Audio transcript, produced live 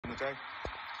day.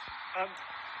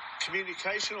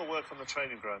 Communication or work on the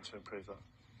training ground to improve that?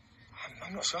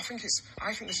 I'm not sure. I think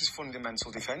this is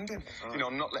fundamental defending. You know,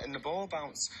 not letting the ball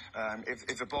bounce.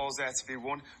 If the ball's there to be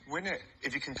won, win it.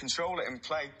 If you can control it and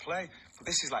play. But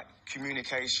this is like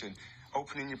communication,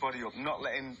 opening your body up, not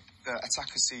letting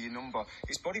attackers see your number.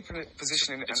 It's body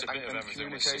positioning it's and a bit of everything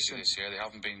communication. with City this year. They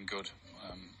haven't been good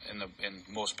in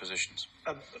most positions.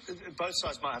 Both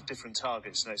sides might have different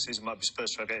targets next season. Might be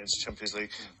Spurs trying to get into Champions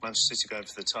League, Manchester City going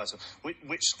for the title.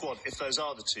 Which squad, if those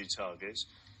are the two targets,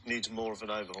 needs more of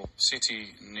an overhaul?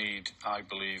 City need, I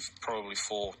believe, probably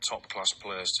 4 top-class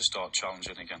players to start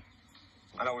challenging again.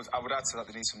 And I would add to that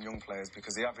they need some young players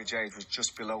because the average age was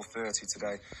just below 30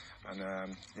 today,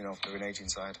 and you know, they're an ageing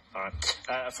side. All right,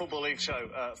 a Football League show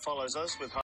follows us with.